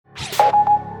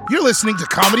You're listening to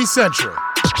Comedy Central.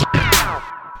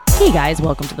 Hey guys,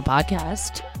 welcome to the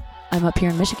podcast. I'm up here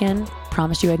in Michigan.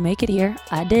 Promised you I'd make it here.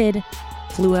 I did.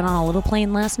 Flew in on a little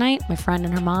plane last night. My friend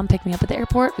and her mom picked me up at the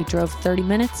airport. We drove 30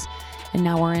 minutes, and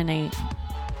now we're in a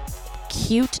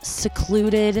cute,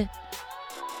 secluded,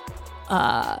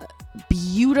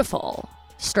 beautiful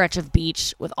stretch of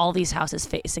beach with all these houses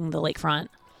facing the lakefront.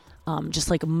 Just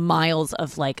like miles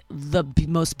of like the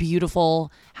most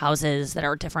beautiful houses that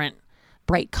are different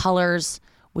bright colors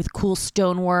with cool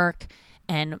stonework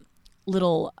and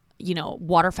little,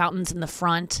 water fountains in the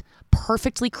front,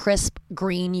 perfectly crisp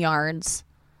green yards.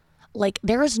 Like,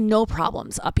 there is no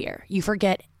problems up here. You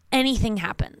forget anything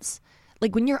happens.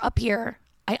 Like, when you're up here,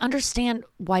 I understand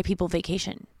why people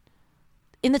vacation.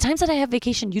 In the times that I have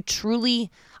vacation,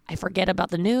 I forget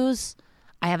about the news.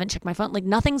 I haven't checked my phone. Like,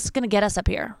 nothing's going to get us up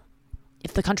here.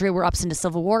 If the country were up into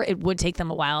civil war, it would take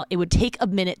them a while. It would take a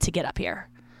minute to get up here.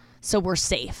 So we're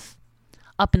safe.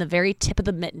 Up in the very tip of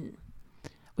the mitten,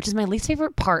 which is my least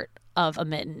favorite part of a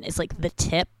mitten, is like the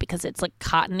tip, because it's like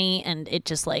cottony and it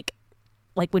just like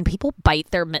when people bite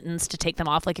their mittens to take them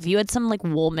off, like if you had some like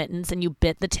wool mittens and you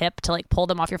bit the tip to like pull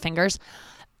them off your fingers,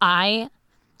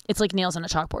 it's like nails on a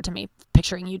chalkboard to me,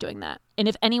 picturing you doing that. And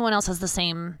if anyone else has the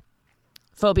same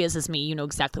phobias as me, you know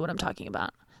exactly what I'm talking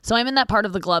about. So I'm in that part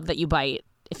of the glove that you bite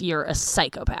if you're a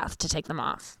psychopath to take them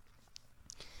off.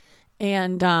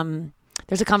 And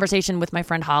there's a conversation with my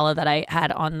friend Hala that I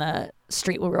had on the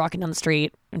street when we were walking down the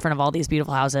street in front of all these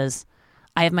beautiful houses.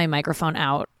 I have my microphone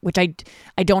out, which I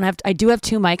do have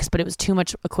 2 mics, but it was too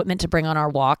much equipment to bring on our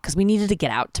walk because we needed to get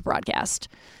out to broadcast.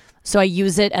 So I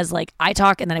use it as like I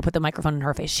talk and then I put the microphone in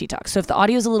her face, she talks. So if the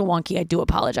audio is a little wonky, I do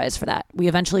apologize for that. We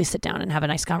eventually sit down and have a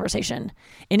nice conversation.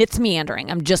 And it's meandering.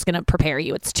 I'm just going to prepare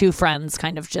you. It's 2 friends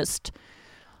kind of just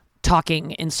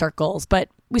talking in circles, but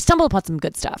we stumble upon some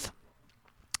good stuff.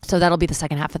 So that'll be the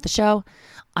second half of the show.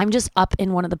 I'm just up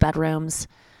in one of the bedrooms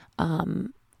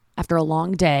after a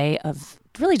long day of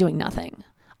really doing nothing.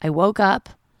 I woke up,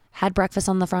 had breakfast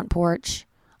on the front porch,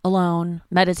 alone,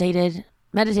 meditated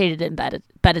in bed,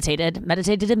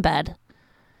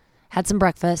 had some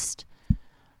breakfast.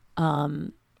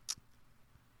 Then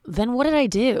what did I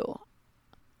do?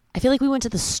 I feel like we went to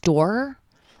the store.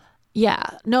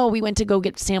 Yeah. No, we went to go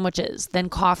get sandwiches, then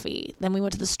coffee, then we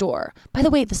went to the store. By the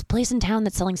way, this place in town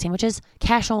that's selling sandwiches,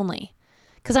 cash only.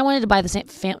 Because I wanted to buy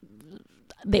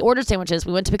they ordered sandwiches.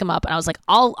 We went to pick them up, and I was like,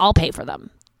 I'll pay for them.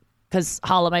 Because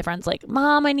Hala, my friend's like,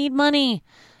 Mom, I need money.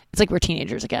 It's like we're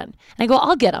teenagers again. And I go,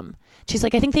 I'll get them. She's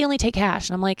like, I think they only take cash.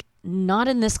 And I'm like, not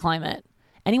in this climate.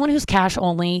 Anyone who's cash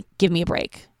only, give me a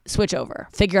break. Switch over.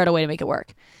 Figure out a way to make it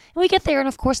work. And we get there, and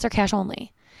of course, they're cash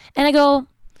only. And I go,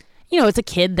 it's a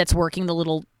kid that's working the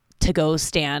little to-go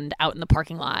stand out in the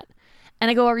parking lot.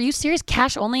 And I go, are you serious?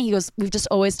 Cash only? He goes, we've just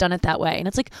always done it that way. And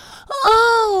it's like,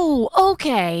 oh,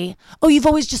 okay. Oh, you've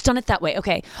always just done it that way.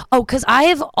 Okay. Oh, because I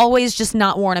have always just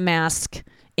not worn a mask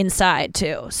inside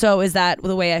too. So is that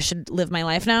the way I should live my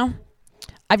life now?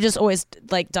 I've just always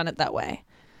done it that way.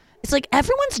 It's like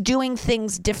everyone's doing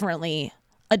things differently.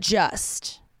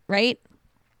 Adjust, right?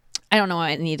 I don't know why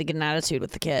I need to get an attitude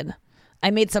with the kid.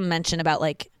 I made some mention about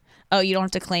oh, you don't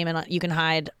have to claim it. You can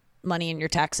hide money in your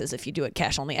taxes if you do it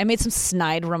cash only. I made some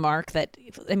snide remark that,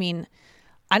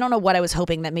 I don't know what I was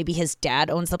hoping, that maybe his dad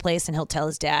owns the place and he'll tell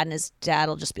his dad and his dad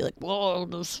will just be like, whoa,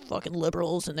 those fucking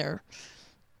liberals and they're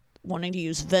wanting to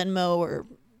use Venmo or,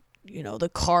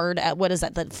 the card at, what is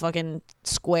that, the fucking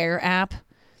Square app?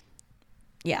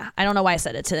 Yeah, I don't know why I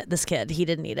said it to this kid. He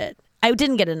didn't need it. I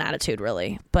didn't get an attitude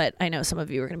really, but I know some of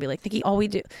you are going to be like, Nikki, all we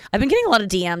do. I've been getting a lot of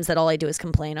DMs that all I do is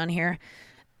complain on here.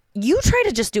 You try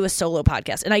to just do a solo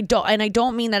podcast, and I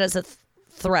don't mean that as a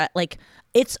threat.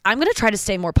 I'm going to try to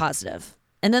stay more positive.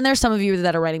 And then there's some of you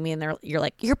that are writing me and you're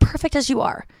like, you're perfect as you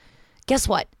are. Guess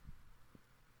what?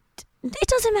 It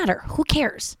doesn't matter. Who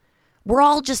cares? We're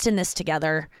all just in this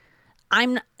together.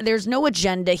 There's no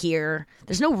agenda here.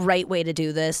 There's no right way to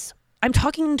do this. I'm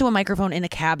talking into a microphone in a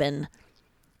cabin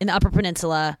in the Upper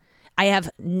Peninsula. I have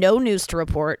no news to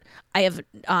report. I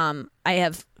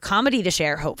have comedy to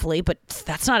share, hopefully, but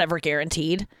that's not ever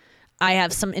guaranteed. I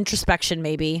have some introspection,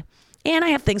 maybe, and I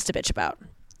have things to bitch about.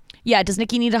 Yeah, does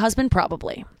Nikki need a husband?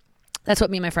 Probably. That's what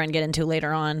me and my friend get into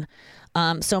later on.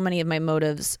 So many of my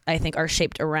motives, I think, are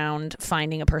shaped around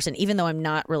finding a person, even though I'm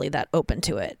not really that open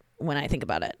to it when I think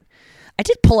about it. I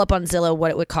did pull up on Zillow what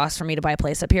it would cost for me to buy a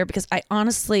place up here because I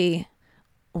honestly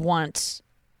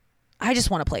I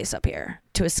just want a place up here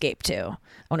to escape to. I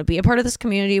want to be a part of this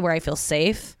community where I feel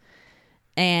safe.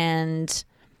 And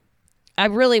I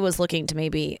really was looking to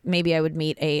maybe I would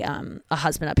meet a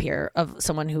husband up here of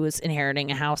someone who is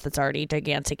inheriting a house that's already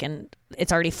gigantic and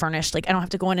it's already furnished. Like I don't have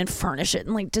to go in and furnish it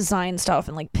and like design stuff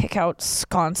and like pick out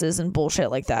sconces and bullshit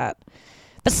like that.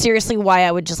 That's seriously why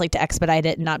I would just like to expedite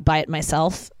it and not buy it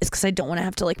myself, is because I don't want to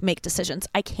have to like make decisions.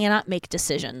 I cannot make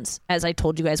decisions, as I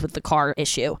told you guys with the car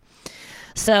issue.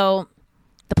 So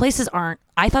the places aren't.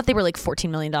 I thought they were like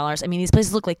 $14 million. I mean, these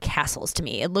places look like castles to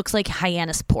me. It looks like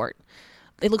Hyannisport.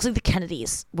 It looks like the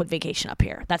Kennedys would vacation up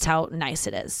here. That's how nice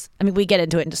it is. I mean, we get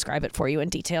into it and describe it for you in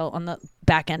detail on the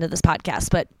back end of this podcast,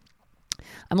 but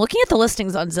I'm looking at the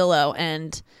listings on Zillow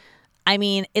and I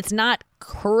mean, it's not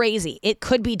crazy. It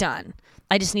could be done.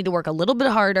 I just need to work a little bit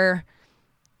harder.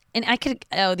 And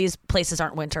these places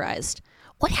aren't winterized.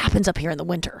 What happens up here in the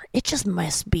winter? It just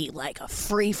must be like a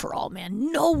free-for-all,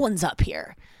 man. No one's up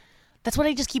here. That's what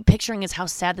I just keep picturing is how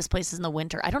sad this place is in the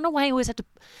winter. I don't know why I always have to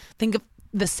think of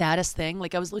the saddest thing.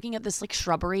 Like I was looking at this like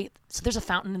shrubbery. So there's a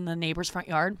fountain in the neighbor's front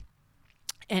yard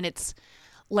and it's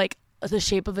like the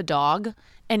shape of a dog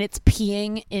and it's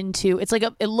peeing into,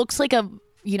 it looks like a,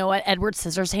 you know what, Edward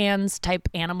Scissorhands type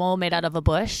animal made out of a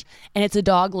bush. And it's a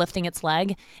dog lifting its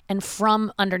leg. And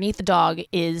from underneath the dog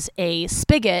is a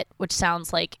spigot, which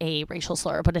sounds like a racial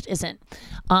slur, but it isn't.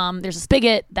 There's a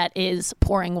spigot that is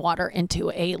pouring water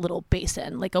into a little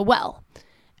basin, like a well.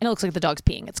 And it looks like the dog's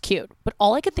peeing. It's cute. But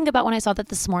all I could think about when I saw that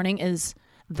this morning is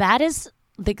there's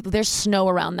snow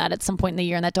around that at some point in the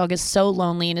year. And that dog is so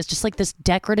lonely. And it's just like this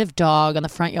decorative dog on the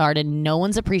front yard and no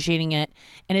one's appreciating it.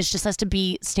 And it just has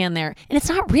to stand there. And it's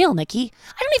not real, Nikki.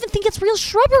 I don't even think it's real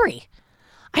shrubbery.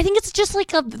 I think it's just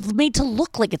like made to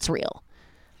look like it's real.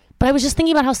 But I was just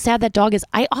thinking about how sad that dog is.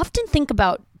 I often think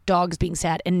about dogs being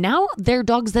sad. And now they're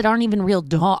dogs that aren't even real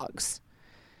dogs.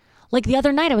 Like the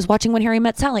other night I was watching When Harry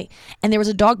Met Sally and there was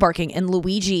a dog barking and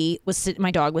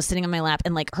my dog was sitting on my lap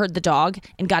and like heard the dog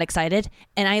and got excited.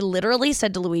 And I literally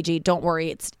said to Luigi, don't worry,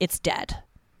 it's dead.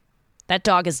 That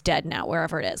dog is dead now,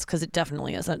 wherever it is, because it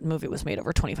definitely is. That movie was made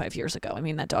over 25 years ago. I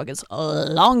mean, that dog is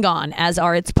long gone, as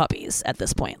are its puppies at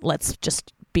this point. Let's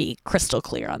just be crystal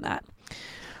clear on that.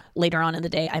 Later on in the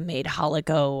day, I made Hala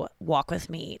go walk with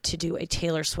me to do a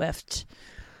Taylor Swift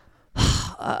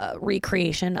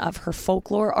recreation of her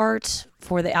folklore art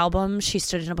for the album. She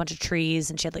stood in a bunch of trees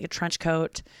and she had like a trench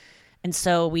coat. And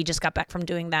so we just got back from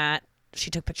doing that. She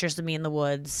took pictures of me in the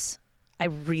woods. I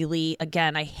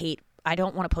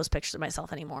don't want to post pictures of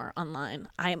myself anymore online.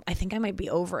 I think I might be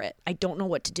over it. I don't know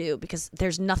what to do because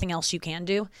there's nothing else you can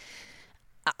do.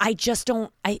 I just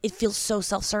don't, it feels so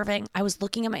self-serving. I was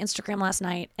looking at my Instagram last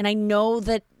night and I know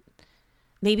that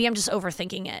maybe I'm just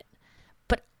overthinking it.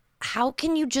 How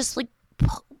can you just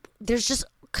there's just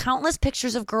countless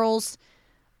pictures of girls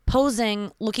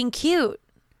posing, looking cute.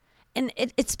 And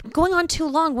it's going on too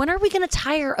long. When are we going to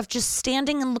tire of just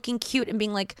standing and looking cute and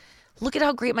being like, look at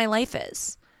how great my life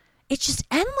is? It's just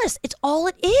endless. It's all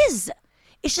it is.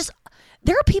 It's just,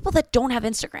 there are people that don't have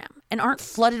Instagram and aren't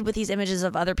flooded with these images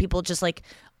of other people just like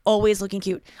always looking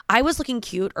cute. I was looking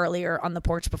cute earlier on the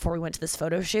porch before we went to this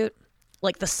photo shoot.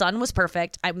 Like the sun was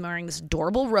perfect. I'm wearing this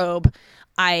adorable robe.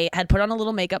 I had put on a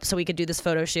little makeup so we could do this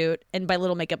photo shoot. And by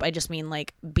little makeup, I just mean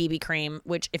like BB cream,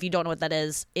 which if you don't know what that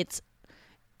is, it's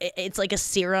like a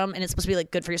serum and it's supposed to be like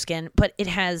good for your skin, but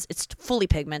it's fully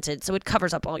pigmented. So it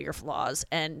covers up all your flaws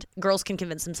and girls can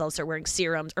convince themselves they're wearing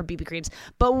serums or BB creams,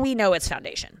 but we know it's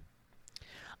foundation.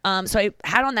 So I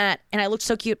had on that and I looked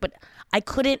so cute, but I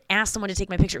couldn't ask someone to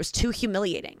take my picture. It was too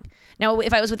humiliating. Now,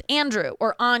 if I was with Andrew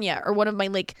or Anya or one of my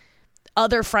like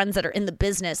other friends that are in the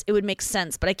business, it would make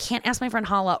sense. But I can't ask my friend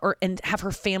Hala and have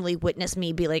her family witness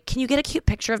me be like, can you get a cute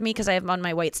picture of me? Because I have on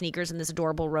my white sneakers and this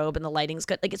adorable robe and the lighting's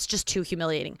good. Like, it's just too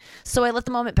humiliating. So I let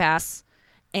the moment pass.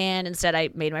 And instead I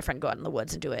made my friend go out in the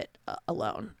woods and do it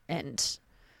alone. And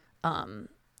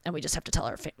we just have to tell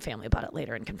our family about it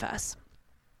later and confess.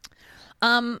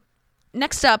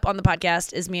 Next up on the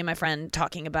podcast is me and my friend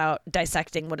talking about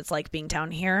dissecting what it's like being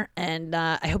down here. And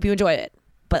I hope you enjoy it.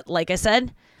 But like I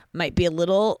said, might be a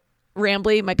little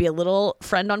rambly, might be a little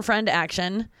friend-on-friend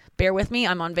action. Bear with me.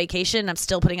 I'm on vacation. I'm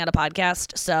still putting out a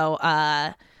podcast. So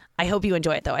I hope you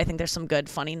enjoy it, though. I think there's some good,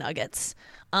 funny nuggets.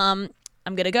 I'm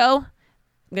going to go.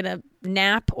 I'm going to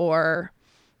nap or...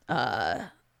 I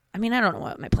don't know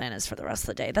what my plan is for the rest of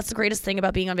the day. That's the greatest thing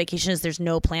about being on vacation is there's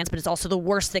no plans, but it's also the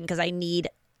worst thing because I need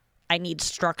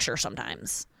structure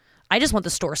sometimes. I just want the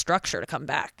store structure to come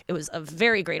back. It was a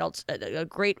very great, a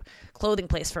great clothing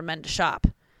place for men to shop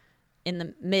in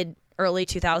the early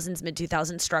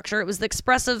 2000s structure. It was the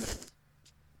Expressive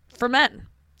for men.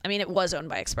 I mean, it was owned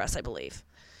by Express, I believe.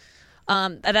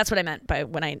 That's what I meant by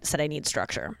when I said I need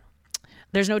structure.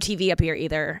 There's no TV up here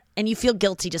either. And you feel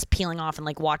guilty just peeling off and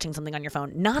like watching something on your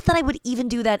phone. Not that I would even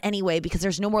do that anyway, because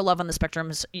there's no more love on the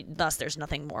spectrum. Thus, there's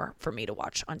nothing more for me to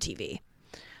watch on TV.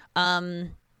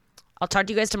 I'll talk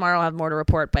to you guys tomorrow. I'll have more to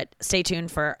report, but stay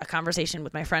tuned for a conversation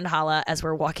with my friend Hala as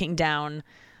we're walking down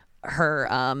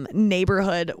her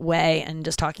neighborhood way and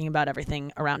just talking about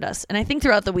everything around us. And I think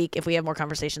throughout the week, if we have more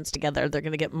conversations together, they're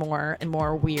going to get more and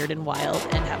more weird and wild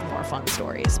and have more fun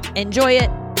stories. Enjoy it.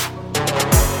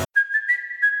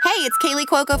 Hey, it's Kaylee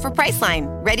Cuoco for Priceline.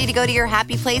 Ready to go to your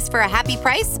happy place for a happy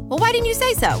price? Well, why didn't you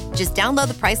say so? Just download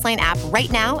the Priceline app right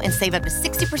now and save up to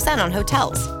 60% on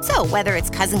hotels. So whether it's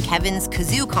Cousin Kevin's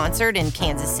Kazoo Concert in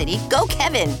Kansas City, go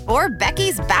Kevin, or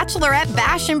Becky's Bachelorette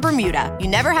Bash in Bermuda, you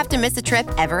never have to miss a trip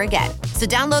ever again. So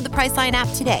download the Priceline app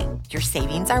today. Your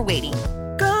savings are waiting.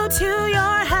 Go to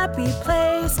your happy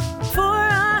place for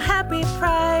a happy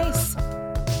price.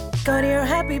 Go to your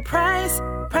happy price,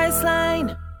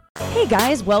 Priceline. Hey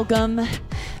guys, welcome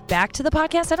back to the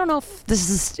podcast. I don't know if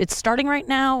it's starting right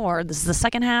now or this is the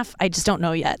second half. I just don't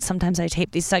know yet. Sometimes I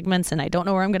tape these segments and I don't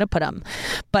know where I'm going to put them.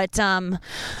 But I am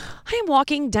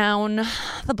walking down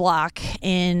the block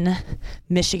in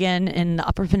Michigan in the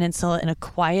Upper Peninsula in a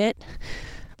quiet,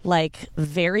 like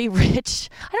very rich,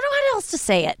 I don't know how else to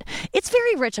say it. It's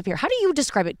very rich up here. How do you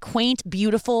describe it? Quaint,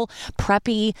 beautiful,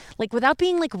 preppy, like without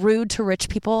being like rude to rich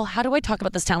people. How do I talk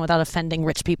about this town without offending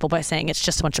rich people by saying it's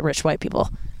just a bunch of rich white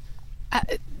people?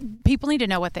 People need to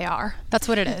know what they are. That's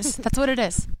what it is. That's what it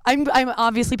is. I'm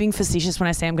obviously being facetious when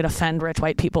I say I'm going to offend rich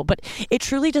white people, but it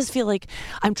truly does feel like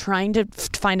I'm trying to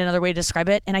find another way to describe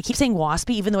it. And I keep saying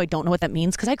waspy, even though I don't know what that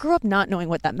means, because I grew up not knowing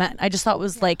what that meant. I just thought it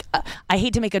was like, I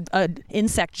hate to make an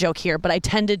insect joke here, but I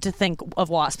tended to think of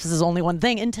wasps as only one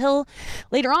thing until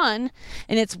later on,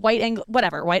 and it's white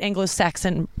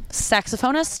Anglo-Saxon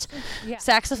saxophonist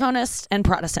and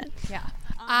Protestant. Yeah.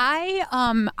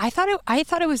 I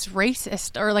thought it was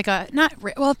racist or like I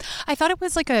thought it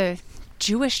was like a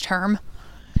Jewish term.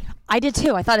 I did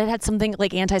too. I thought it had something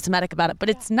like anti-Semitic about it, but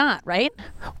it's not, right?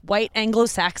 White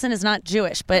Anglo-Saxon is not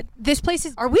Jewish, but this place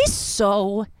is. Are we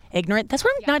so ignorant? That's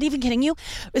where I'm not even kidding you.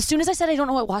 As soon as I said I don't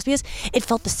know what waspy is, it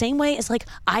felt the same way as like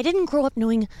I didn't grow up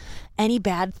knowing any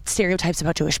bad stereotypes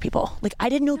about Jewish people. Like I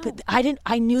didn't know,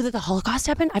 I knew that the Holocaust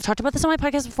happened. I've talked about this on my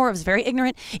podcast before. I was very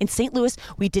ignorant. In St. Louis,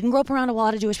 we didn't grow up around a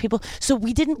lot of Jewish people, so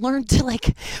we didn't learn to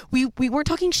like, we weren't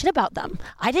talking shit about them.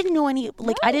 I didn't know any,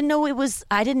 like I didn't know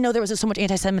there was so much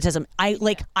anti-Semitism.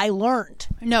 I learned.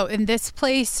 No, in this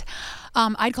place,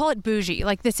 I'd call it bougie.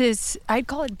 I'd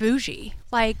call it bougie.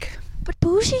 Like. But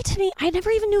bougie to me, I never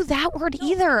even knew that word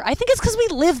either. I think it's because we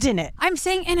lived in it. I'm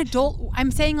saying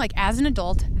like as an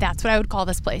adult, that's what I would call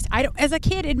this place. As a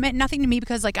kid, it meant nothing to me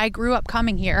because like I grew up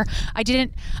coming here. I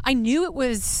knew it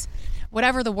was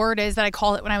whatever the word is that I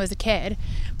called it when I was a kid,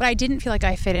 but I didn't feel like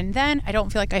I fit in then. I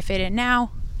don't feel like I fit in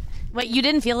now. Wait, you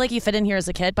didn't feel like you fit in here as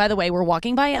a kid? By the way, we're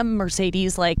walking by a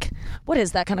Mercedes, like, what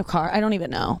is that kind of car? I don't even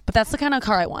know. But that's the kind of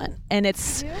car I want. And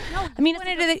it's,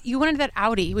 you wanted that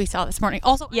Audi we saw this morning.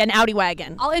 Also, yeah, an Audi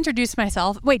wagon. I'll introduce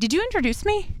myself. Wait, did you introduce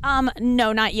me?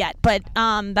 No, not yet. But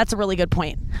that's a really good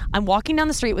point. I'm walking down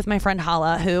the street with my friend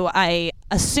Hala, who I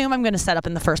assume I'm going to set up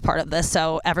in the first part of this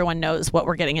so everyone knows what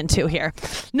we're getting into here.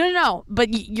 No. But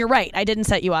you're right. I didn't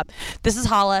set you up. This is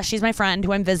Hala. She's my friend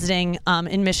who I'm visiting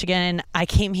in Michigan. I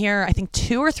came here, I think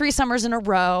 2 or 3 summers in a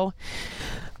row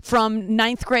from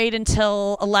 9th grade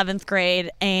until 11th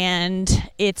grade, and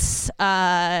it's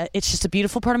just a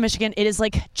beautiful part of Michigan. It is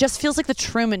like, just feels like the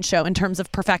Truman Show in terms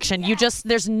of perfection. You just,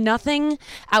 there's nothing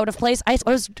out of place. We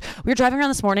were driving around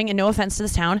this morning, and no offense to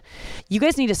this town, you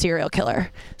guys need a serial killer.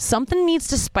 Something needs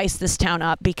to spice this town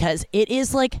up because it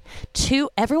is like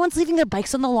everyone's leaving their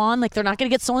bikes on the lawn, like they're not going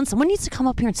to get stolen. Someone needs to come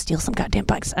up here and steal some goddamn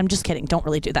bikes. I'm just kidding. Don't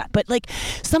really do that. But like,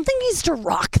 something needs to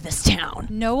rock this town.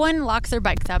 No one locks their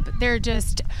bikes up. They're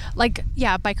just like,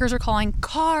 yeah, bikers are calling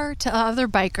car to other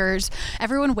bikers.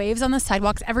 Everyone waves on the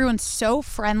sidewalks. Everyone's so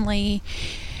friendly.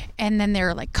 And then there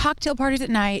are like cocktail parties at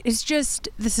night. It's just,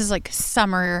 this is like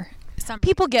summer.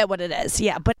 People get what it is.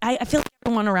 Yeah. But I feel like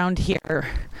everyone around here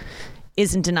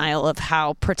is in denial of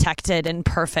how protected and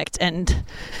perfect, and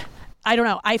I don't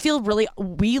know. I feel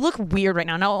we look weird right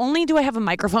now. Not only do I have a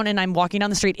microphone and I'm walking down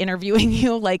the street interviewing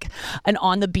you like an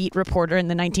on-the-beat reporter in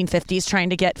the 1950s trying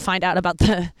to find out about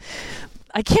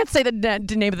I can't say the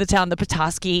name of the town, the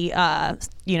Petoskey,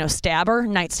 night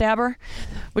stabber,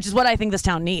 which is what I think this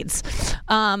town needs.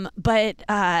 We're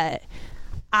not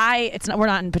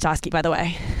in Petoskey, by the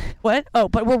way. What? Oh,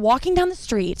 but we're walking down the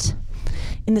street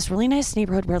in this really nice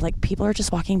neighborhood where like people are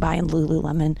just walking by in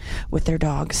Lululemon with their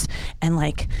dogs, and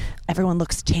like everyone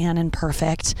looks tan and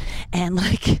perfect and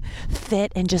like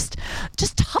fit and just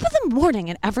top of the morning,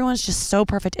 and everyone's just so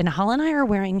perfect. And Hala and I are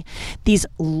wearing these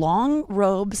long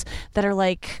robes that are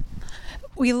like,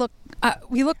 we look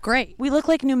great. We look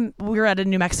like we're at a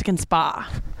New Mexican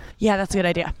spa. Yeah, that's a good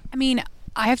idea. I mean,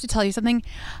 I have to tell you something.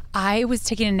 I was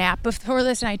taking a nap before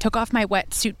this, and I took off my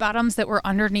wet suit bottoms that were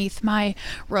underneath my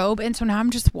robe, and so now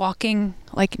I'm just walking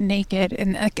like naked,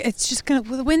 and like, it's just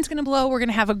the wind's gonna blow. We're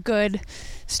gonna have a good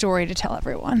story to tell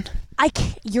everyone.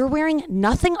 You're wearing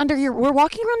nothing under we're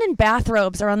walking around in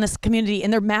bathrobes around this community,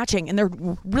 and they're matching, and they're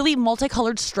really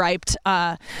multicolored striped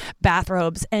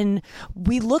bathrobes, and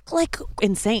we look like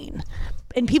insane.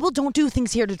 And people don't do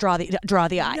things here to draw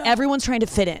the eye. No. Everyone's trying to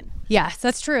fit in. Yes,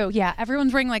 that's true. Yeah,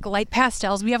 everyone's wearing like light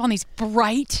pastels. We have on these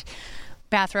bright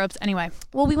bathrobes. Anyway.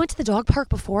 Well, we went to the dog park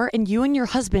before, and you and your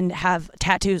husband have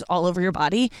tattoos all over your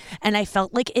body, and I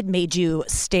felt like it made you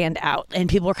stand out. And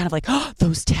people were kind of like, oh,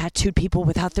 those tattooed people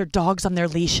without their dogs on their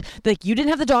leash. Like, you didn't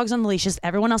have the dogs on the leashes.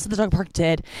 Everyone else at the dog park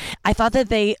did. I thought that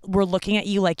they were looking at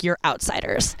you like you're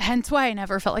outsiders. Hence why I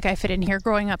never felt like I fit in here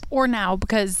growing up or now,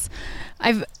 because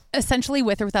I've essentially,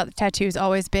 with or without the tattoos,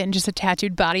 always been just a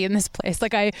tattooed body in this place.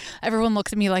 Like everyone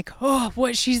looks at me like, oh, what?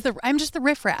 I'm just the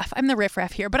riffraff. I'm the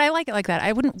riffraff here, but I like it like that.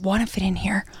 I wouldn't want to fit in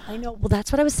here. I know. Well, that's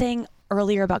what I was saying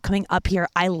earlier about coming up here.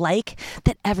 I like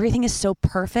that everything is so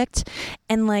perfect,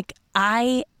 and like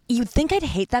you'd think I'd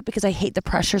hate that because I hate the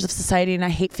pressures of society and I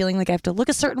hate feeling like I have to look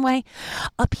a certain way.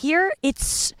 Up here,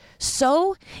 it's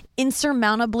so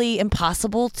insurmountably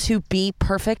impossible to be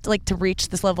perfect, like to reach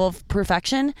this level of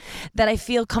perfection, that I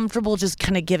feel comfortable just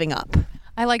kind of giving up.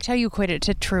 I liked how you equated it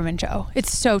to Truman Show.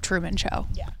 It's so Truman Show.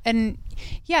 Yeah. And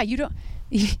yeah, you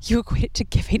equate it to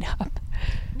giving up.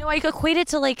 No, I equate it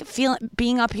to like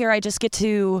being up here. I just get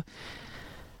to,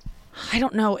 I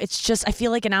don't know. It's just, I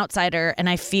feel like an outsider, and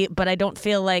but I don't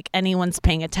feel like anyone's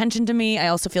paying attention to me. I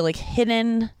also feel like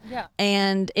hidden. Yeah.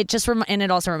 And it just, and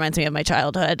it also reminds me of my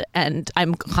childhood, and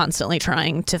I'm constantly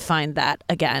trying to find that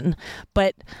again.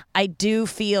 But I do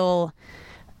feel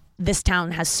this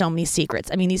town has so many secrets.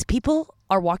 I mean, these people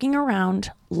are walking around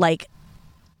like,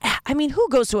 I mean, who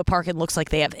goes to a park and looks like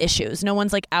they have issues? No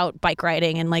one's like out bike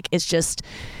riding and like, it's just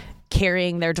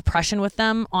carrying their depression with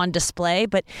them on display,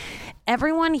 but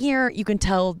everyone here, you can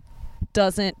tell,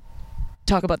 doesn't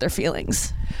talk about their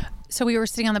feelings. So we were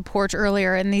sitting on the porch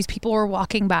earlier, and these people were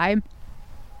walking by,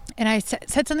 and I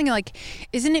said something like,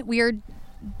 isn't it weird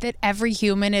that every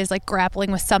human is like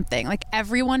grappling with something? Like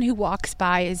everyone who walks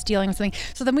by is dealing with something.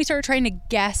 So then we started trying to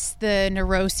guess the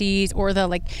neuroses or the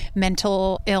like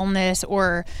mental illness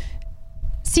or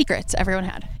secrets everyone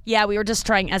had. Yeah, we were just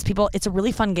trying as people. It's a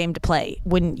really fun game to play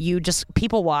when you just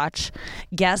people watch,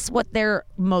 guess what their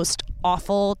most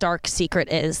awful dark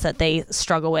secret is that they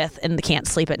struggle with and they can't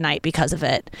sleep at night because of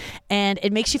it, and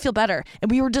it makes you feel better.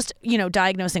 And we were just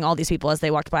diagnosing all these people as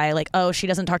they walked by, like, oh, she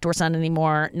doesn't talk to her son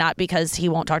anymore, not because he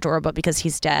won't talk to her, but because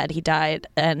he's dead. He died,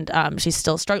 and she's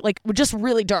still struggling. Like, just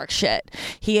really dark shit.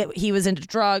 He was into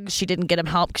drugs. She didn't get him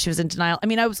help because she was in denial. I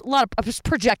mean, I was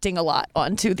projecting a lot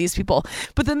onto these people.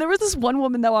 But then there was this one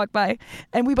woman that walked by,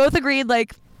 and we both agreed,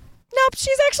 like, nope,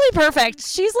 she's actually perfect.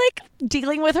 She's like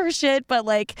dealing with her shit, but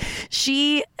like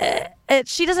she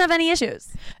doesn't have any issues.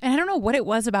 And I don't know what it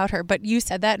was about her, but you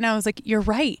said that, and I was like, you're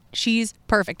right. She's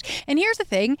perfect. And here's the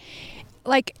thing,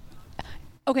 like,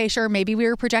 okay, sure, maybe we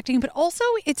were projecting, but also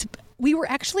we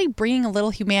were actually bringing a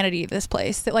little humanity to this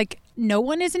place. That like no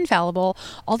one is infallible.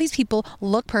 All these people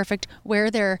look perfect,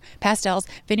 wear their pastels,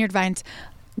 vineyard vines,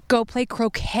 go play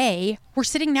croquet. We're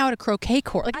sitting now at a croquet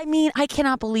court. Like, I mean, I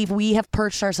cannot believe we have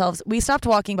perched ourselves. We stopped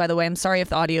walking, by the way. I'm sorry if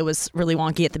the audio was really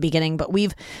wonky at the beginning, but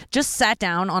we've just sat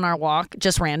down on our walk,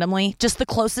 just randomly, just the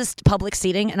closest public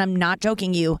seating, and I'm not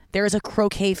joking you. There is a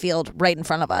croquet field right in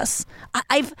front of us.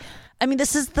 I mean,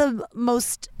 this is the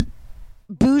most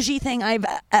bougie thing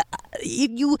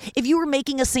if you were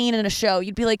making a scene in a show,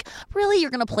 you'd be like, really, you're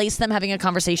gonna place them having a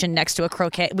conversation next to a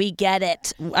croquet? We get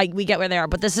it. We get where they are,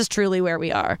 but this is truly where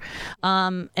we are,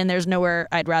 and there's nowhere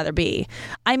I'd rather be.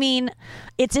 I mean,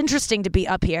 it's interesting to be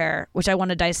up here, which I want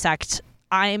to dissect.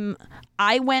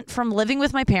 I went from living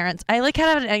with my parents. I like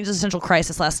had an existential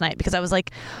crisis last night because I was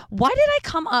like, why did I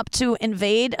come up to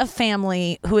invade a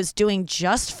family who is doing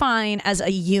just fine as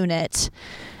a unit,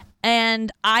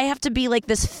 and I have to be like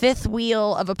this fifth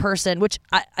wheel of a person, which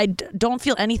I don't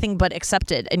feel anything but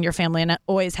accepted in your family, and I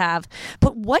always have.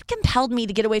 But what compelled me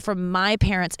to get away from my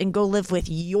parents and go live with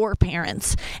your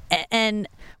parents? And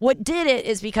what did it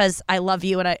is because I love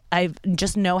you, and I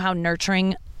just know how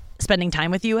nurturing spending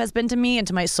time with you has been to me and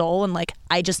to my soul, and like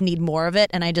I just need more of it,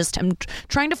 and I just am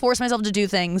trying to force myself to do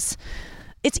things.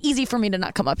 It's easy for me to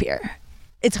not come up here.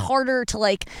 It's harder to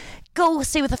like go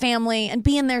stay with a family and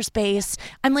be in their space.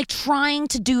 I'm like trying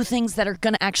to do things that are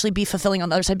going to actually be fulfilling on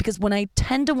the other side, because when I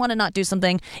tend to want to not do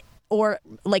something, or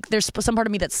like there's some part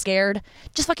of me that's scared,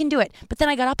 just fucking do it. But then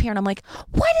I got up here and I'm like,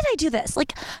 why did I do this?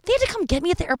 Like, they had to come get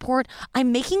me at the airport.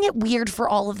 I'm making it weird for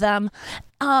all of them.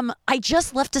 I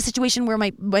just left a situation where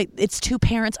my it's two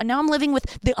parents, and now I'm living with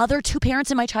the other two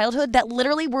parents in my childhood that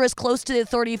literally were as close to the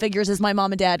authority figures as my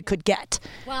mom and dad could get.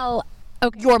 Well,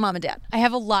 okay. Your mom and dad. I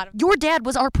have a lot of... Your dad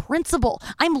was our principal.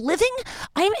 I'm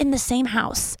in the same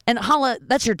house. And Hala,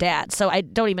 that's your dad, so I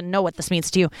don't even know what this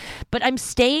means to you. But I'm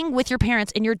staying with your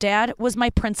parents, and your dad was my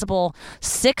principal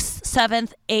 6th,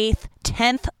 7th, 8th,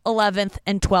 10th, 11th,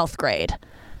 and 12th grade.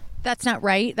 That's not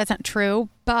right. That's not true.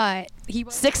 But he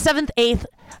was 6th, 7th, 8th,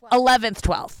 11th,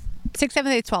 12th. 6th, 7th,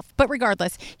 8th, 12th. But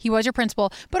regardless, he was your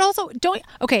principal. But also,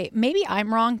 maybe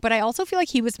I'm wrong, but I also feel like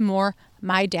he was more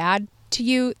my dad to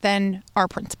you than our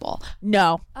principal.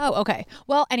 No. Oh, okay.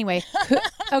 Well, anyway,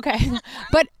 okay.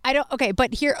 But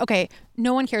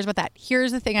no one cares about that.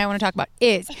 Here's the thing I want to talk about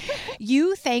is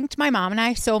you thanked my mom and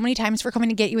I so many times for coming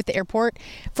to get you at the airport.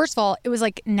 First of all, it was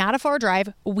like not a far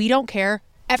drive. We don't care.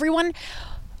 Everyone...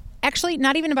 Actually,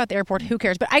 not even about the airport. Who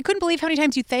cares? But I couldn't believe how many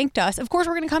times you thanked us. Of course,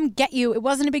 we're going to come get you. It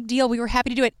wasn't a big deal. We were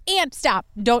happy to do it. And stop.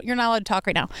 You're not allowed to talk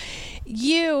right now.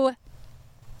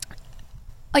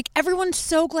 Everyone's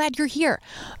so glad you're here.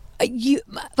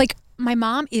 My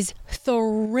mom is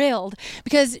thrilled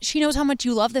because she knows how much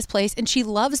you love this place, and she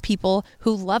loves people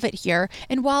who love it here.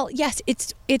 And while, yes,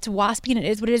 it's waspy and it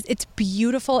is what it is, it's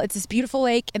beautiful. It's this beautiful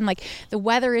lake, and like the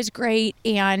weather is great.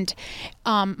 And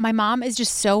my mom is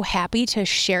just so happy to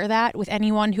share that with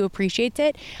anyone who appreciates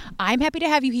it. I'm happy to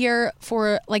have you here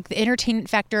for like the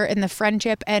entertainment factor and the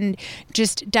friendship and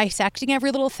just dissecting every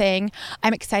little thing.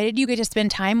 I'm excited you get to spend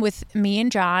time with me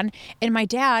and John, and my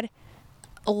dad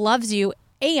loves you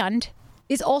and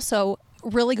is also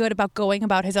really good about going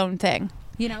about his own thing.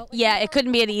 You know? Yeah, it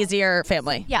couldn't be an easier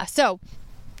family. Yeah, but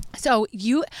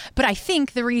I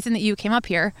think the reason that you came up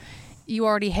here, you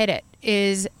already hit it,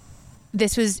 is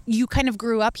you kind of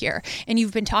grew up here, and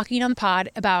you've been talking on the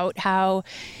pod about how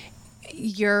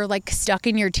you're like stuck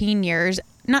in your teen years.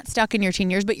 Not stuck in your teen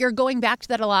years, but you're going back to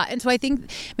that a lot. And so I think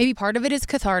maybe part of it is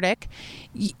cathartic.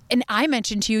 And I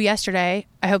mentioned to you yesterday,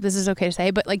 I hope this is okay to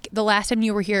say, but like the last time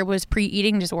you were here was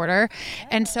pre-eating disorder.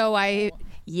 And so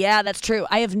Yeah, that's true.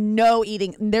 I have no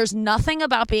eating. There's nothing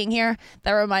about being here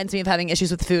that reminds me of having issues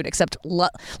with food, except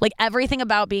like everything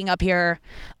about being up here,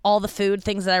 all the food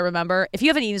things that I remember. If you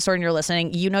have an eating disorder and you're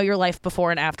listening, you know your life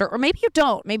before and after, or maybe you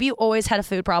don't. Maybe you always had a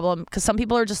food problem, because some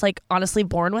people are just like honestly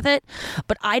born with it.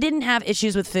 But I didn't have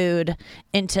issues with food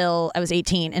until I was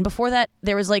 18. And before that,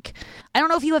 there was like, I don't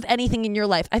know if you have anything in your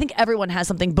life. I think everyone has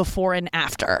something before and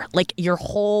after. Like your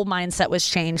whole mindset was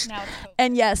changed. Now it's COVID.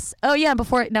 And yes,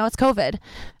 now it's COVID.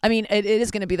 I mean, it is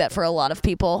going to be that for a lot of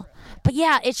people. But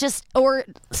yeah, it's just, or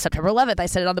September 11th, I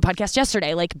said it on the podcast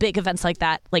yesterday, like big events like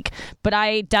that. Like, but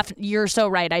you're so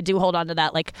right. I do hold on to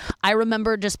that. Like, I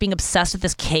remember just being obsessed with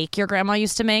this cake your grandma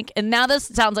used to make. And now this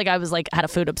sounds like I was like, had a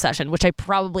food obsession, which I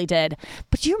probably did.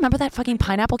 But do you remember that fucking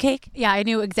pineapple cake? Yeah, I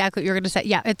knew exactly what you were going to say.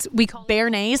 Yeah, we called it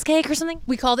Béarnaise cake or something?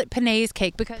 We called it Panaise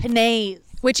cake because Panaise.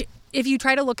 Which, if you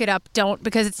try to look it up, don't,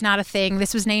 because it's not a thing.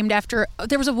 This was named after,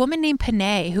 there was a woman named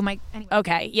Panay who anyway.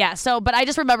 Okay, yeah. So, but I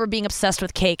just remember being obsessed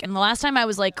with cake. And the last time I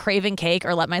was like craving cake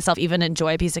or let myself even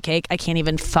enjoy a piece of cake, I can't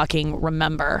even fucking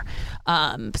remember.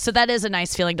 So that is a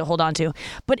nice feeling to hold on to.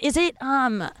 But is it,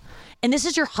 and this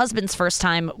is your husband's first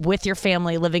time with your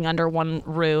family living under one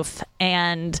roof.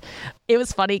 And it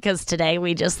was funny because today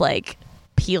we just like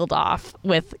peeled off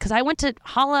because I went to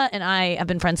Hala, and I have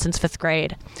been friends since 5th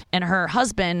grade, and her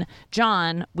husband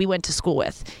John we went to school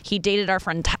with. He dated our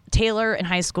friend Taylor in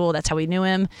high school. That's how we knew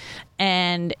him.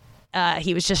 And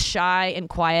he was just shy and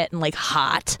quiet and like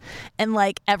hot, and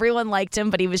like everyone liked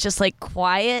him, but he was just like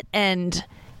quiet and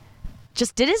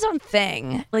just did his own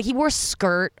thing. Like he wore a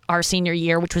skirt our senior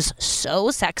year, which was so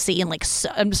sexy, and like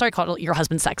I'm sorry, I called your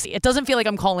husband sexy. It doesn't feel like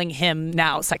I'm calling him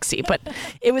now sexy, but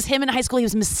it was him in high school. He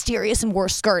was mysterious and wore a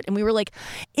skirt, and we were like,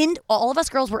 all of us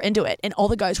girls were into it, and all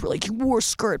the guys were like, you wore a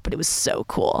skirt, but it was so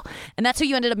cool. And that's who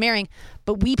you ended up marrying.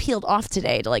 But we peeled off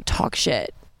today to like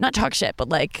not talk shit, but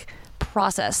like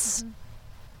process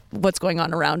what's going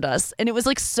on around us, and it was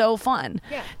like so fun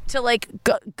to like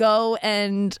go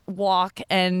and walk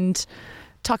and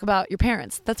talk about your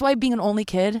parents. That's why being an only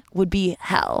kid would be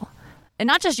hell. And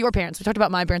not just your parents. We talked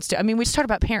about my parents too. I mean, we just talked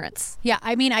about parents. Yeah,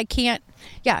 I mean, I can't.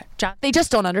 Yeah, John. They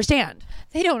just don't understand.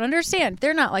 They don't understand.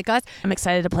 They're not like us. I'm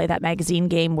excited to play that magazine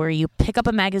game where you pick up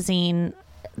a magazine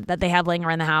that they have laying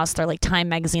around the house. They're like Time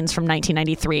magazines from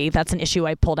 1993. That's an issue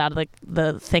I pulled out of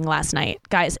the thing last night.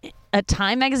 Guys, a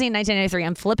Time magazine 1993.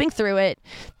 I'm flipping through it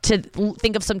to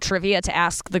think of some trivia to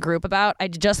ask the group about. I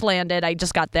just landed. I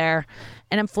just got there.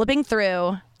 And I'm flipping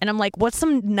through and I'm like, what's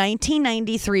some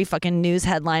 1993 fucking news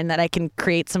headline that I can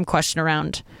create some question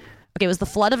around? Okay, it was the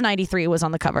flood of 93 was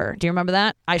on the cover. Do you remember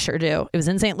that? I sure do. It was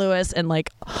in St. Louis and like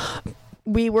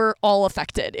we were all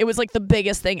affected. It was like the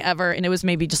biggest thing ever. And it was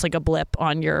maybe just like a blip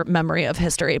on your memory of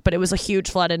history. But it was a huge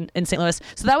flood in St. Louis.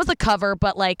 So that was the cover.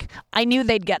 But like I knew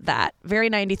they'd get that. Very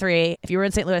 93. If you were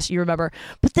in St. Louis, you remember.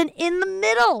 But then in the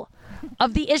middle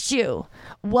of the issue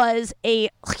was a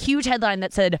huge headline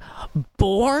that said,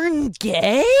 "Born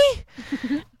gay?"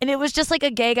 And it was just like a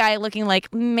gay guy looking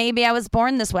like, maybe I was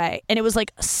born this way. And it was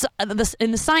like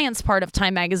in the science part of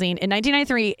Time magazine in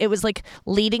 1993, it was like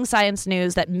leading science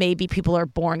news that maybe people are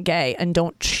born gay and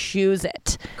don't choose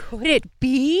it. Could it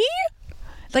be?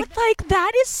 Like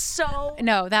that is so...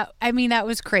 No, that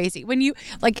was crazy. When you,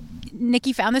 like,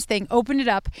 Nikki found this thing, opened it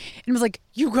up, and was like,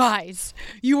 you guys,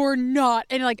 you are not...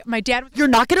 And, like, my dad... You're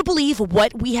not going to believe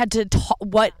what we had to...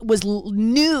 what was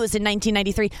news in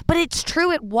 1993. But it's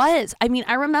true, it was. I mean,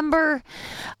 I remember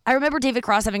David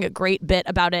Cross having a great bit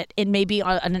about it in maybe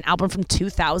on an album from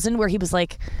 2000 where he was,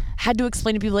 like, had to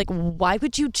explain to people, like, why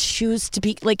would you choose to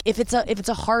be... Like, if it's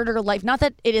a harder life... Not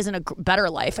that it isn't a better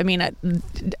life. I mean,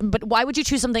 but why would you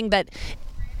choose something that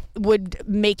would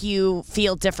make you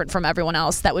feel different from everyone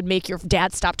else, that would make your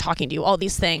dad stop talking to you, all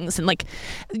these things, and like,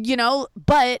 you know,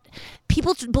 but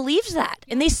people believed that,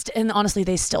 and and honestly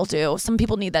they still do. Some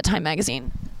people need that Time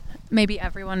magazine. Maybe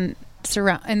everyone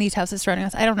in these houses surrounding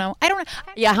us. I don't know.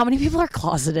 Yeah, how many people are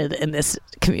closeted in this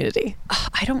community?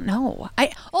 I don't know.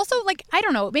 I also, like, I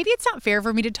don't know. Maybe it's not fair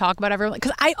for me to talk about everyone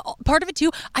because part of it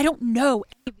too, I don't know.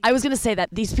 I was going to say that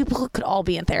these people could all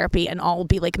be in therapy and all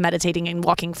be like meditating and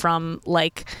walking from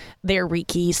like their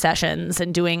Reiki sessions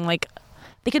and doing like,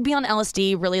 they could be on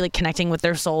LSD, really like connecting with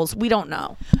their souls. We don't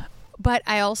know. But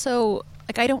I also,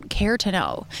 like, I don't care to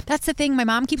know. That's the thing. My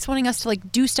mom keeps wanting us to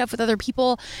like do stuff with other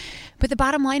people. But the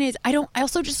bottom line is I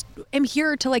also just am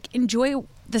here to like enjoy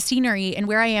the scenery and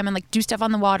where I am and like do stuff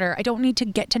on the water. I don't need to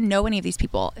get to know any of these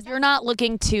people. You're not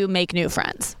looking to make new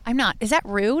friends. I'm not. Is that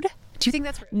rude? Do you think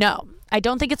that's rude? No, I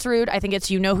don't think it's rude. I think it's,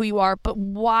 you know who you are. But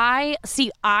why?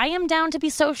 See, I am down to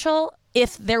be social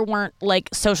if there weren't like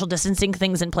social distancing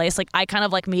things in place. Like I kind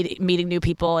of like meeting new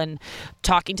people and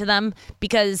talking to them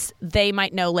because they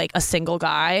might know like a single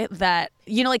guy that,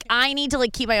 you know, like I need to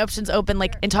like keep my options open,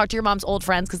 like, and talk to your mom's old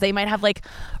friends because they might have like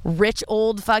rich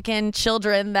old fucking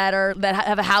children that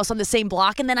have a house on the same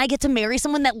block, and then I get to marry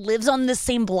someone that lives on this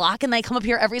same block and they come up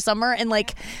here every summer, and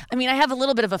like, I mean, I have a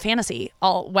little bit of a fantasy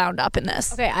all wound up in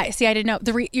this. Okay, I didn't know.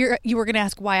 You were gonna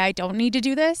ask why I don't need to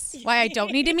do this, why I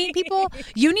don't need to meet people.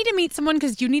 You need to meet someone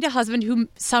because you need a husband who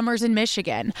summers in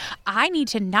Michigan. I need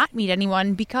to not meet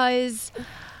anyone because,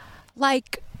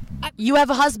 like, you have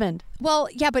a husband. Well,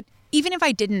 yeah, but even if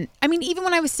I didn't, I mean, even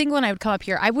when I was single and I would come up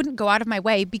here, I wouldn't go out of my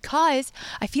way because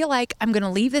I feel like I'm going to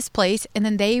leave this place and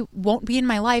then they won't be in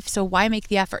my life. So why make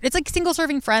the effort? It's like single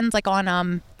serving friends, like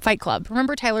on Fight Club.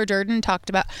 Remember Tyler Durden talked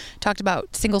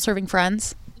about single serving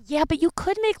friends? Yeah, but you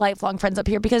could make lifelong friends up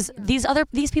here because these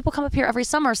people come up here every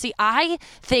summer. See, I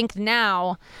think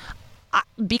now,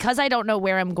 because I don't know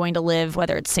where I'm going to live,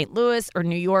 whether it's St. Louis or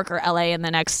New York or LA in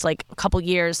the next like couple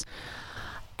years,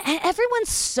 everyone's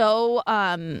so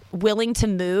willing to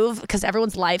move because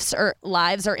everyone's lives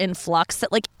are in flux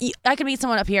that like I could meet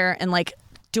someone up here and like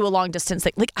do a long distance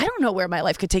thing. Like I don't know where my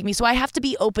life could take me, so I have to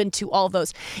be open to all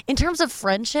those. In terms of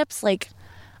friendships, like,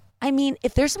 I mean,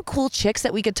 if there's some cool chicks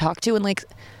that we could talk to and like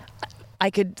I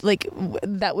could like,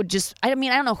 that would just, I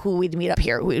mean, I don't know who we'd meet up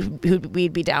here who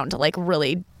we'd be down to like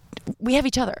really. We have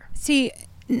each other. See,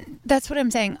 that's what I'm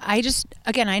saying. I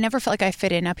never felt like I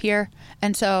fit in up here.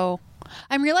 And so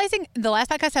I'm realizing the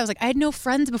last podcast I was like, I had no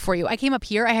friends before you. I came up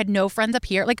here. I had no friends up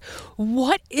here. Like,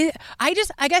 I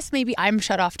guess maybe I'm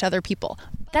shut off to other people.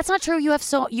 That's not true.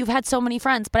 You've had so many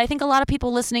friends, but I think a lot of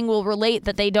people listening will relate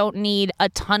that they don't need a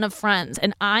ton of friends.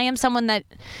 And I am someone that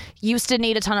used to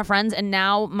need a ton of friends, and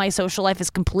now my social life has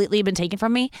completely been taken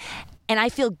from me. And I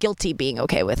feel guilty being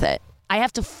okay with it. I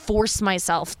have to force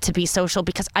myself to be social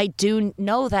because I do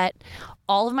know that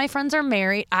all of my friends are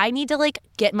married. I need to like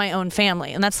get my own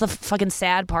family. And that's the fucking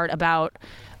sad part about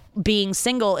being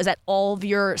single is that all of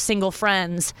your single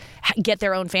friends get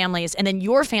their own families, and then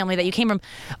your family that you came from,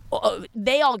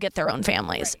 they all get their own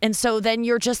families. And so then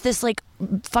you're just this like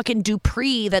fucking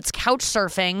Dupree that's couch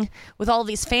surfing with all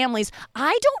these families.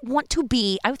 I don't want to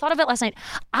be, I thought of it last night.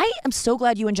 I am so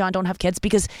glad you and John don't have kids,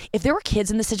 because if there were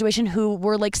kids in this situation who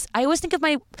were like, I always think of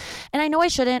my, and I know I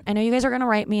shouldn't, I know you guys are going to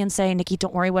write me and say, Nikki,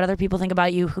 don't worry what other people think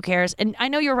about you. Who cares? And I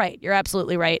know you're right. You're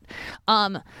absolutely right.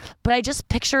 But I just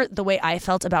picture the way I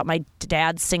felt about my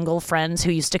dad's single friends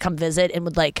who used to come visit and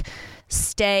would like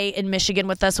stay in Michigan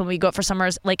with us when we go out for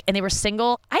summers, like, and they were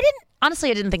single.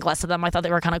 Honestly, I didn't think less of them. I thought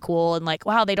they were kind of cool and like,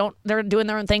 wow, they're doing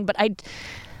their own thing. But I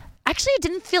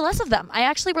didn't feel less of them. I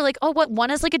actually were like, oh, what?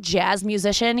 One is like a jazz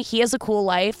musician. He has a cool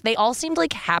life. They all seemed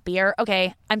like happier.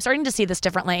 Okay, I'm starting to see this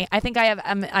differently. I think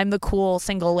I'm the cool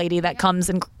single lady that comes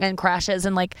and crashes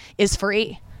and like is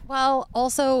free. Well,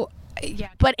 also, yeah.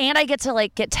 But and I get to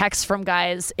like get texts from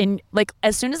guys in like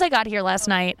as soon as I got here last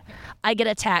night, I get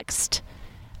a text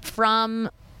from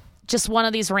just one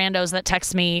of these randos that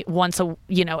texts me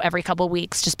every couple of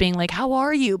weeks, just being like, how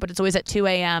are you? But it's always at 2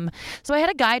 a.m. So I had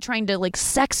a guy trying to like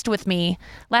sext with me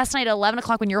last night at 11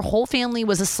 o'clock when your whole family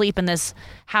was asleep in this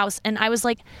house. And I was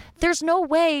like, there's no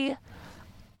way.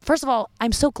 First of all,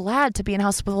 I'm so glad to be in a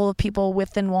house full of people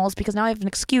within walls, because now I have an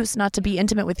excuse not to be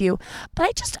intimate with you.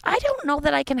 But I don't know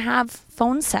that I can have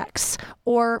phone sex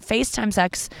or FaceTime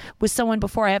sex with someone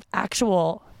before I have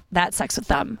actual that sex with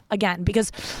them again,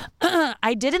 because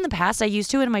I did in the past. I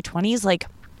used to in my 20s. Like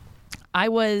I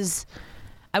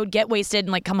would get wasted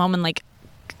and like come home and like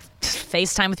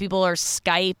FaceTime with people or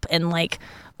Skype and like,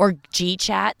 or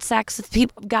G-chat sex with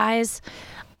people, guys.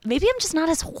 Maybe I'm just not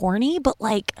as horny, but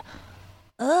like,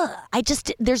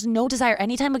 there's no desire.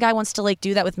 Anytime a guy wants to like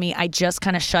do that with me, I just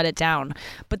kind of shut it down.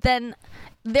 But then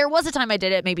there was a time I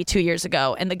did it maybe 2 years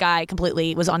ago, and the guy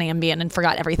completely was on Ambien and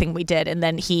forgot everything we did. And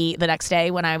then the next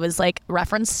day when I was like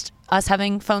referenced us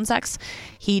having phone sex,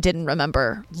 he didn't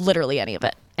remember literally any of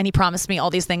it. And he promised me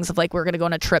all these things of like, we're going to go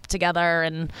on a trip together,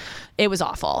 and it was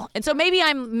awful. And so maybe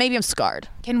I'm scarred.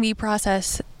 Can we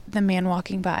process the man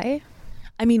walking by?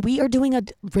 I mean, we are doing a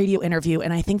radio interview,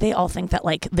 and I think they all think that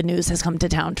like the news has come to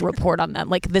town to report on them.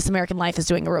 Like This American Life is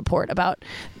doing a report about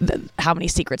how many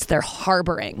secrets they're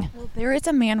harboring. Well, there is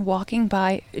a man walking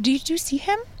by. Did you see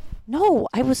him? No,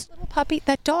 I was... Little puppy.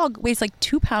 That dog weighs like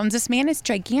 2 pounds. This man is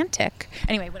gigantic.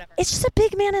 Anyway, whatever. It's just a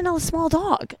big man and a small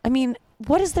dog. I mean,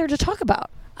 what is there to talk about?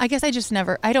 I guess I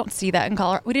don't see that in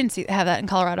Colorado. We didn't have that in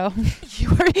Colorado.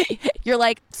 You're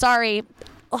like, sorry.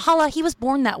 Hala, he was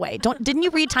born that way. Didn't you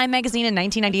read Time magazine in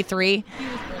 1993?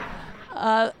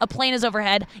 A plane is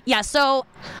overhead. Yeah. So,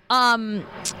 the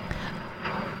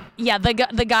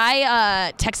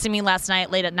guy texting me last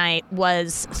night late at night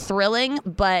was thrilling,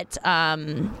 but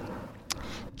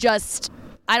just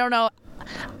I don't know.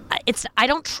 I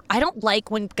don't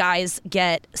like when guys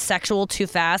get sexual too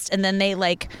fast, and then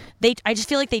I just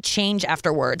feel like they change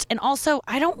afterwards. And also,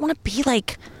 I don't want to be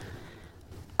like.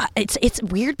 It's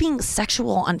weird being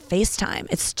sexual on FaceTime.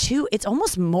 It's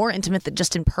almost more intimate than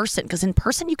just in person, because in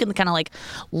person you can kind of like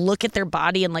look at their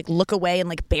body and like look away and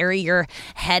like bury your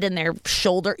head in their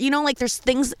shoulder. You know, like there's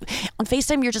things on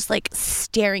FaceTime you're just like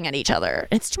staring at each other.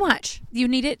 It's too much. You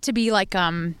need it to be like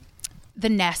the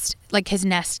Nest, like his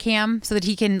Nest cam, so that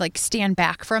he can like stand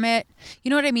back from it. You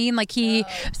know what I mean? Like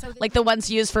like the ones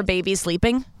used for babies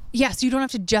sleeping. Yeah, so you don't have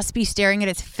to just be staring at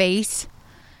his face.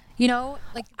 You know,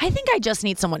 like I think I just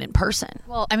need someone in person.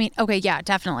 Well, I mean, okay, yeah,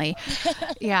 definitely.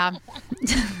 Yeah.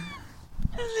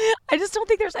 I just don't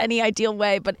think there's any ideal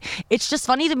way, but it's just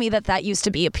funny to me that used to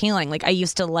be appealing. Like I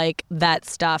used to like that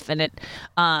stuff, and it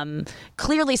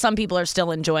clearly some people are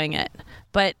still enjoying it.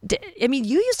 But I mean,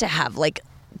 you used to have like,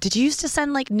 did you used to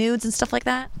send like nudes and stuff like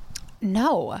that?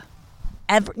 No.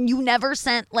 Ever? You never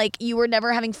sent like, you were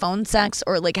never having phone sex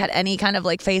or like had any kind of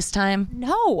like FaceTime?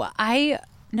 No.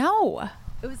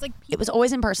 It was like it was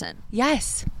always in person.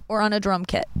 Yes. Or on a drum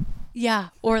kit. Yeah,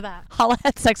 or that. Hala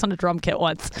had sex on a drum kit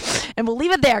once. And we'll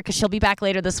leave it there because she'll be back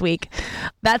later this week.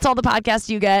 That's all the podcast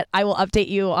you get. I will update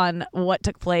you on what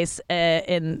took place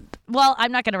well,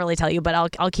 I'm not going to really tell you, but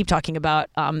I'll keep talking about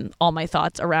all my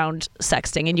thoughts around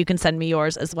sexting, and you can send me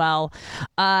yours as well.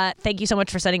 Thank you so much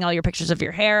for sending all your pictures of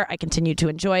your hair. I continue to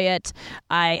enjoy it.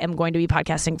 I am going to be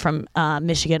podcasting from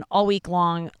Michigan all week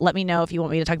long. Let me know if you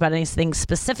want me to talk about anything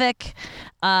specific.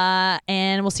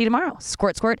 And we'll see you tomorrow.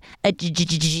 Squirt, squirt.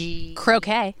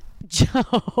 Croquet.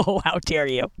 Oh, how dare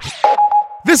you.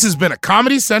 This has been a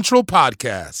Comedy Central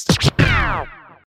podcast.